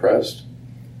or depressed?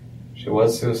 She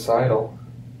was suicidal.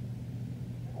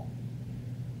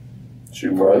 She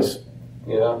was?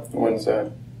 Yeah. When's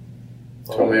that?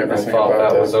 Tell me everything I thought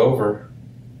about that was over.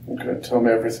 Okay, tell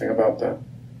me everything about that.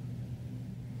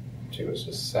 She was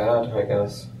just sad, I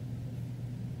guess.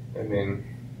 I mean...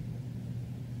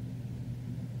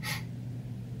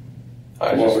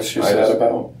 What was she sad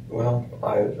about? Well,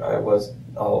 I was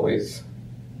always...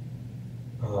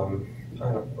 I don't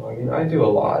know. I mean, I do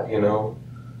a lot, you know.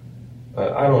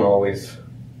 But I don't always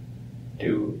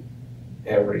do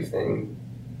everything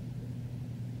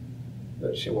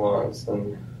that she wants.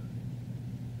 And,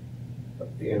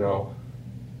 you know,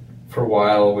 for a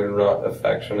while we were not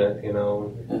affectionate, you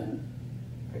know. Mm-hmm.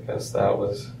 I guess that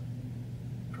was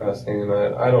depressing.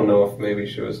 And I don't know if maybe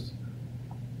she was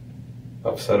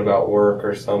upset about work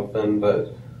or something,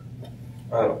 but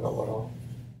I don't know at all.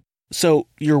 So,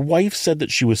 your wife said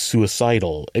that she was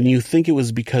suicidal, and you think it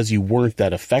was because you weren't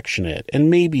that affectionate, and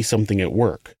maybe something at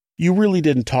work. You really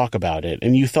didn't talk about it,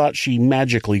 and you thought she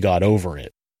magically got over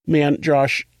it. Man,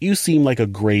 Josh, you seem like a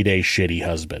grade-A shitty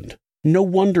husband. No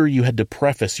wonder you had to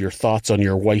preface your thoughts on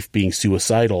your wife being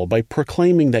suicidal by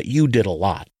proclaiming that you did a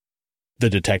lot. The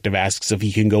detective asks if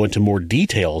he can go into more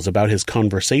details about his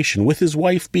conversation with his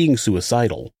wife being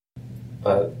suicidal.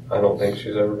 But I don't think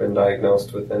she's ever been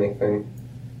diagnosed with anything.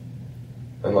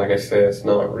 And like I say, it's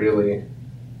not really,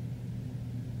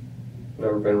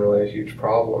 never been really a huge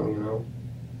problem, you know?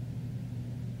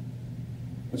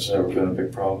 It's never been a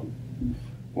big problem.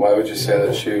 Why would you say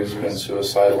that she's been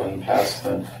suicidal in the past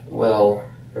then? Well,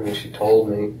 I mean, she told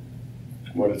me.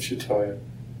 What did she tell you?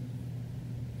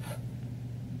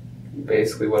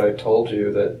 Basically what I told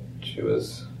you, that she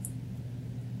was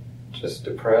just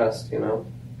depressed, you know?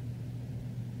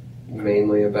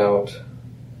 Mainly about,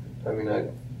 I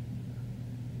mean,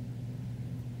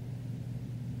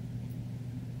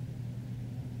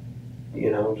 you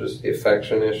know, just the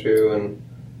affection issue, and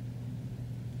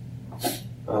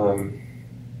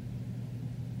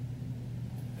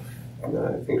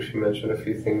I think she mentioned a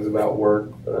few things about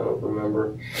work, but I don't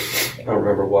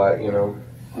remember what, you know.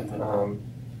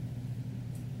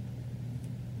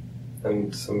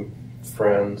 And some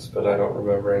friends, but I don't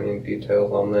remember any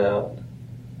details on that.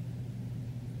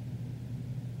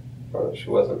 Or that she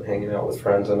wasn't hanging out with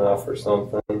friends enough or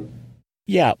something.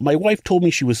 Yeah, my wife told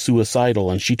me she was suicidal,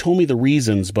 and she told me the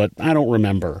reasons, but I don't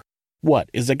remember. What,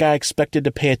 is a guy expected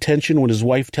to pay attention when his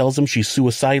wife tells him she's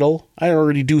suicidal? I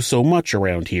already do so much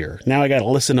around here. Now I gotta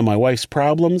listen to my wife's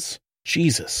problems?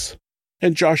 Jesus.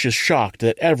 And Josh is shocked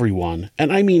that everyone,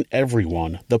 and I mean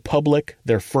everyone, the public,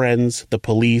 their friends, the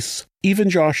police, even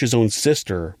Josh's own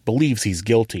sister, believes he's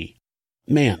guilty.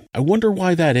 Man, I wonder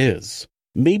why that is.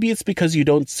 Maybe it's because you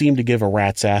don't seem to give a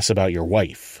rat's ass about your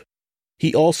wife.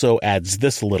 He also adds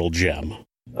this little gem.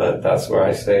 But that's where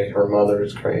I say her mother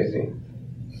is crazy.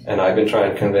 And I've been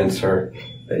trying to convince her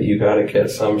that you gotta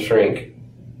get some shrink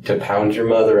to pound your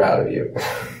mother out of you.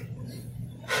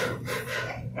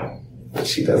 But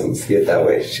she doesn't see it that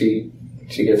way. She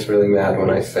gets really mad when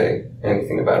I say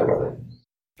anything about her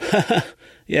mother.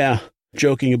 Yeah,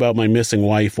 joking about my missing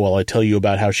wife while I tell you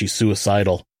about how she's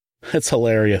suicidal. That's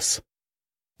hilarious.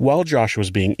 While Josh was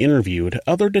being interviewed,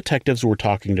 other detectives were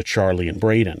talking to Charlie and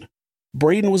Braden.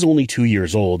 Braden was only 2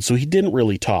 years old, so he didn't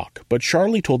really talk, but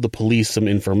Charlie told the police some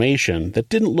information that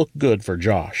didn't look good for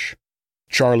Josh.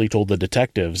 Charlie told the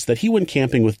detectives that he went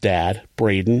camping with Dad,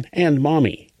 Braden, and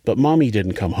Mommy, but Mommy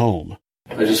didn't come home.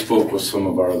 I just spoke with some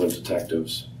of our other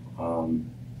detectives, and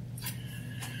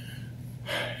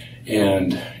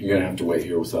you're going to have to wait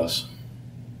here with us.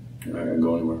 You're not going to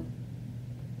go anywhere.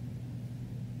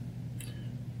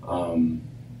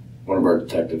 One of our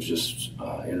detectives just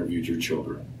interviewed your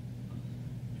children,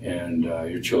 and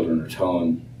your children are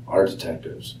telling our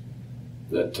detectives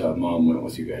that Mom went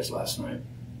with you guys last night,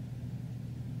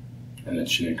 and that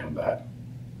she didn't come back.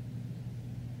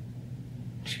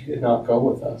 She did not go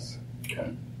with us.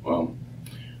 Okay. Well,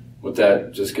 with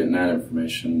that, just getting that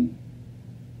information,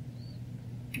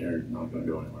 you're not going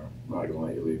to go anywhere. I'm not going to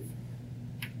let you leave.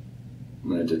 I'm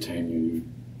going to detain you. You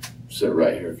sit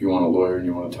right here. If you want a lawyer and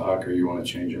you want to talk, or you want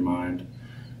to change your mind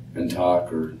and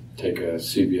talk, or take a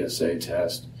CBSA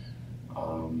test,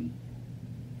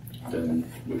 then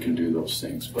we can do those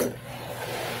things. But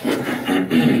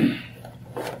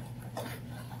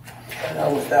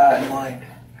now with that in mind,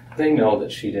 they know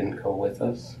that she didn't go with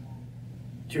us.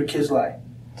 Do your kids lie?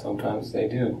 Sometimes they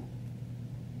do.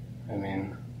 I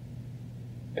mean,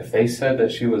 if they said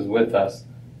that she was with us,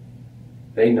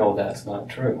 they know that's not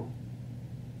true.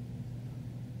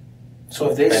 So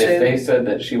if they said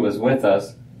that she was with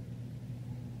us,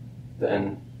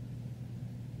 then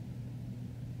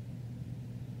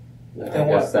I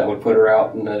guess that would put her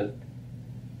out the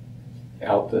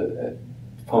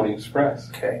Pony Express.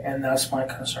 Okay, and that's my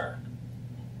concern.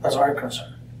 That's our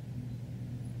concern.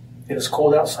 It is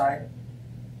cold outside,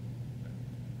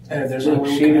 and if there's any way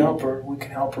we can help her, we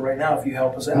can help her right now if you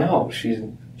help us out. No,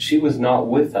 she was not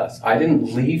with us. I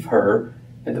didn't leave her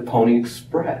at the Pony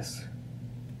Express.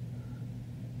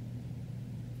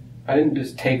 I didn't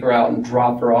just take her out and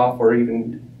drop her off or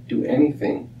even do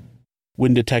anything.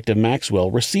 When Detective Maxwell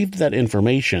received that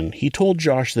information, he told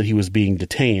Josh that he was being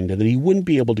detained and that he wouldn't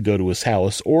be able to go to his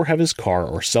house or have his car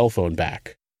or cell phone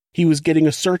back. He was getting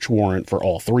a search warrant for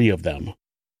all three of them.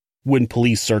 When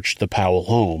police searched the Powell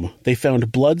home, they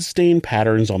found blood-stained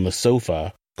patterns on the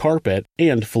sofa, carpet,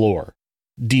 and floor.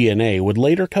 DNA would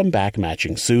later come back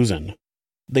matching Susan.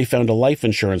 They found a life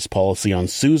insurance policy on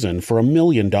Susan for $1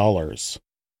 million.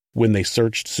 When they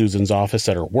searched Susan's office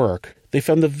at her work, they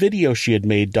found the video she had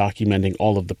made documenting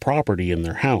all of the property in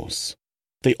their house.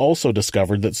 They also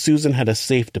discovered that Susan had a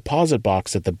safe deposit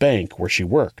box at the bank where she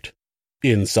worked.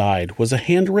 Inside was a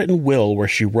handwritten will where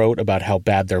she wrote about how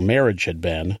bad their marriage had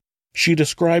been. She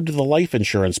described the life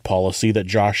insurance policy that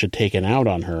Josh had taken out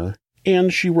on her,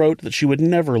 and she wrote that she would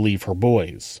never leave her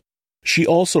boys. She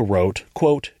also wrote,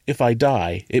 quote, "If I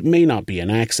die, it may not be an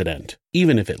accident,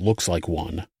 even if it looks like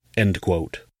one," end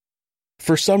quote.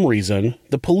 For some reason,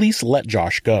 the police let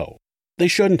Josh go. They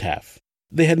shouldn't have.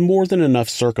 They had more than enough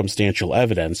circumstantial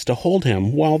evidence to hold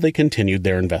him while they continued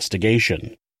their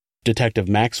investigation. Detective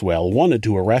Maxwell wanted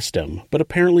to arrest him, but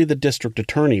apparently the district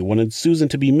attorney wanted Susan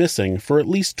to be missing for at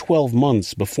least 12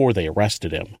 months before they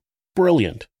arrested him.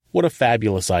 Brilliant. What a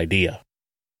fabulous idea.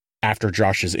 After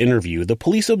Josh's interview, the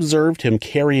police observed him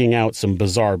carrying out some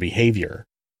bizarre behavior.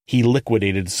 He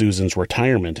liquidated Susan's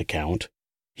retirement account.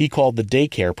 He called the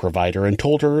daycare provider and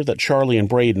told her that Charlie and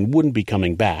Braden wouldn't be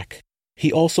coming back.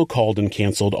 He also called and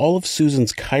canceled all of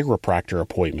Susan's chiropractor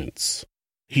appointments.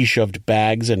 He shoved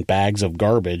bags and bags of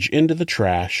garbage into the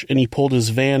trash, and he pulled his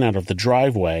van out of the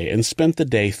driveway and spent the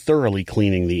day thoroughly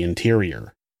cleaning the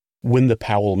interior. When the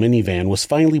Powell minivan was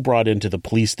finally brought into the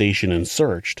police station and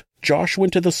searched, Josh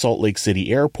went to the Salt Lake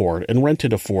City airport and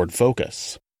rented a Ford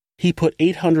Focus. He put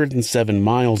 807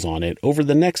 miles on it over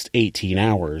the next 18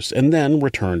 hours and then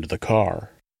returned the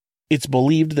car. It's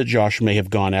believed that Josh may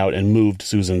have gone out and moved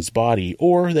Susan's body,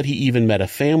 or that he even met a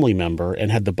family member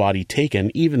and had the body taken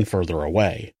even further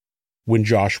away. When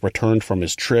Josh returned from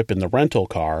his trip in the rental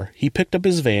car, he picked up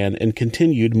his van and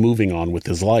continued moving on with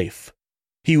his life.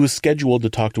 He was scheduled to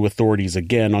talk to authorities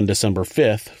again on December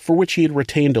 5th, for which he had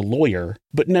retained a lawyer,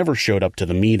 but never showed up to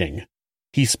the meeting.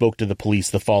 He spoke to the police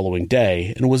the following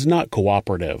day and was not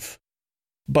cooperative.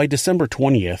 By December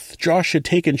 20th, Josh had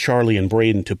taken Charlie and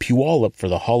Braden to Puyallup for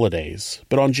the holidays,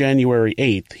 but on January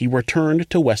 8th he returned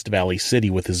to West Valley City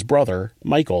with his brother,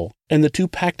 Michael, and the two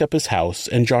packed up his house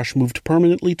and Josh moved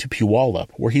permanently to Puyallup,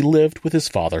 where he lived with his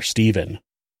father, Stephen.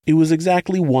 It was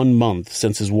exactly 1 month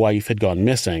since his wife had gone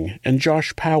missing, and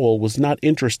Josh Powell was not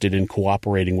interested in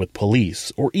cooperating with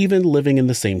police or even living in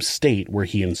the same state where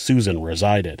he and Susan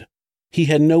resided. He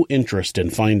had no interest in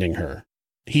finding her.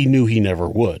 He knew he never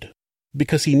would,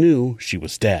 because he knew she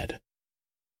was dead.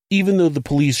 Even though the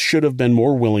police should have been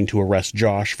more willing to arrest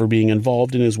Josh for being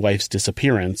involved in his wife's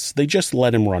disappearance, they just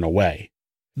let him run away.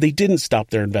 They didn't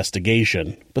stop their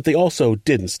investigation, but they also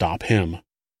didn't stop him.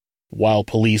 While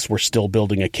police were still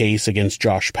building a case against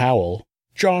Josh Powell,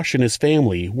 Josh and his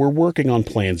family were working on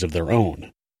plans of their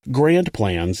own. Grand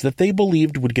plans that they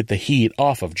believed would get the heat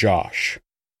off of Josh.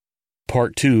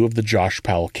 Part 2 of the Josh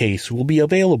Powell case will be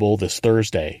available this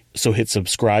Thursday, so hit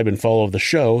subscribe and follow the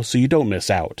show so you don't miss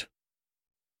out.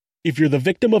 If you're the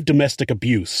victim of domestic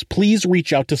abuse, please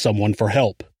reach out to someone for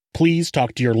help. Please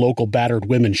talk to your local battered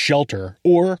women's shelter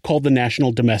or call the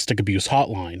National Domestic Abuse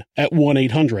Hotline at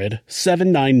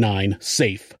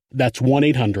 1-800-799-SAFE. That's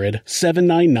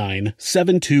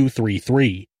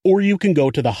 1-800-799-7233. Or you can go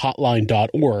to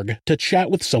thehotline.org to chat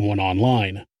with someone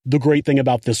online. The great thing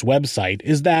about this website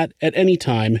is that, at any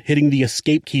time, hitting the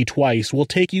escape key twice will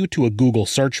take you to a Google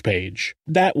search page.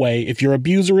 That way, if your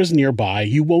abuser is nearby,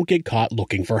 you won't get caught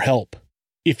looking for help.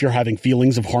 If you're having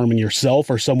feelings of harming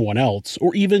yourself or someone else,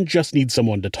 or even just need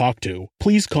someone to talk to,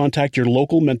 please contact your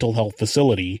local mental health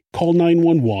facility, call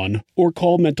 911, or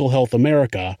call Mental Health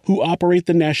America, who operate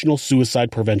the National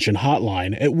Suicide Prevention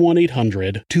Hotline at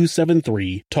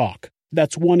 1-800-273-TALK.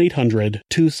 That's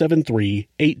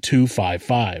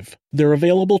 1-800-273-8255. They're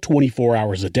available 24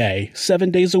 hours a day,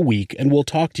 7 days a week, and will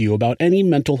talk to you about any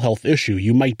mental health issue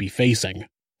you might be facing.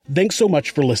 Thanks so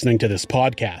much for listening to this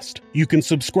podcast. You can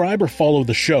subscribe or follow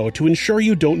the show to ensure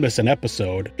you don't miss an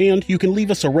episode, and you can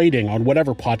leave us a rating on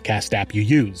whatever podcast app you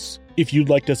use. If you'd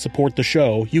like to support the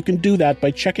show, you can do that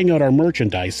by checking out our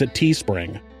merchandise at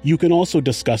Teespring. You can also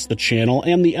discuss the channel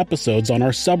and the episodes on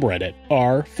our subreddit,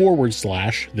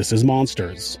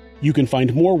 r/thisismonsters. You can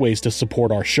find more ways to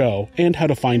support our show and how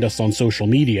to find us on social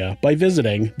media by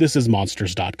visiting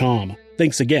thisismonsters.com.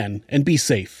 Thanks again, and be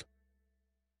safe.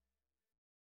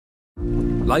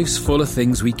 Life's full of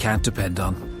things we can't depend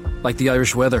on, like the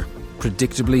Irish weather,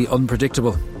 predictably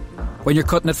unpredictable. When you're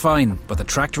cutting it fine, but the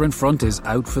tractor in front is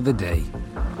out for the day.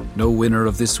 No winner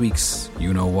of this week's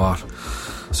you-know-what.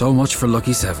 So much for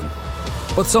Lucky 7.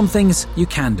 But some things you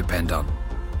can depend on,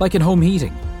 like in home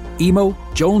heating. Emo,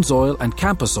 Jones Oil and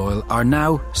Campus Oil are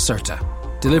now CERTA,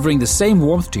 delivering the same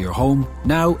warmth to your home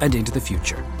now and into the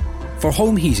future. For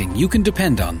home heating you can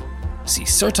depend on, see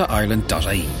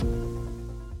CERTAIreland.ie.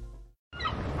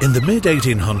 In the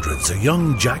mid-1800s, a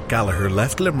young Jack Gallagher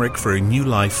left Limerick for a new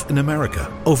life in America.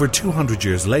 Over 200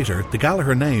 years later, the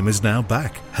Gallagher name is now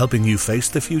back, helping you face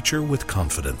the future with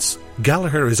confidence.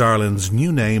 Gallagher is Ireland's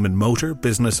new name in motor,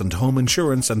 business and home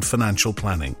insurance and financial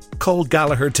planning. Call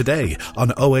Gallagher today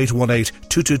on 0818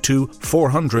 222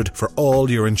 400 for all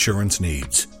your insurance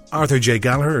needs. Arthur J.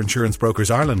 Gallagher, Insurance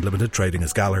Brokers Ireland Limited, trading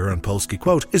as Gallagher and Polsky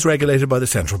Quote, is regulated by the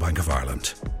Central Bank of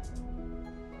Ireland.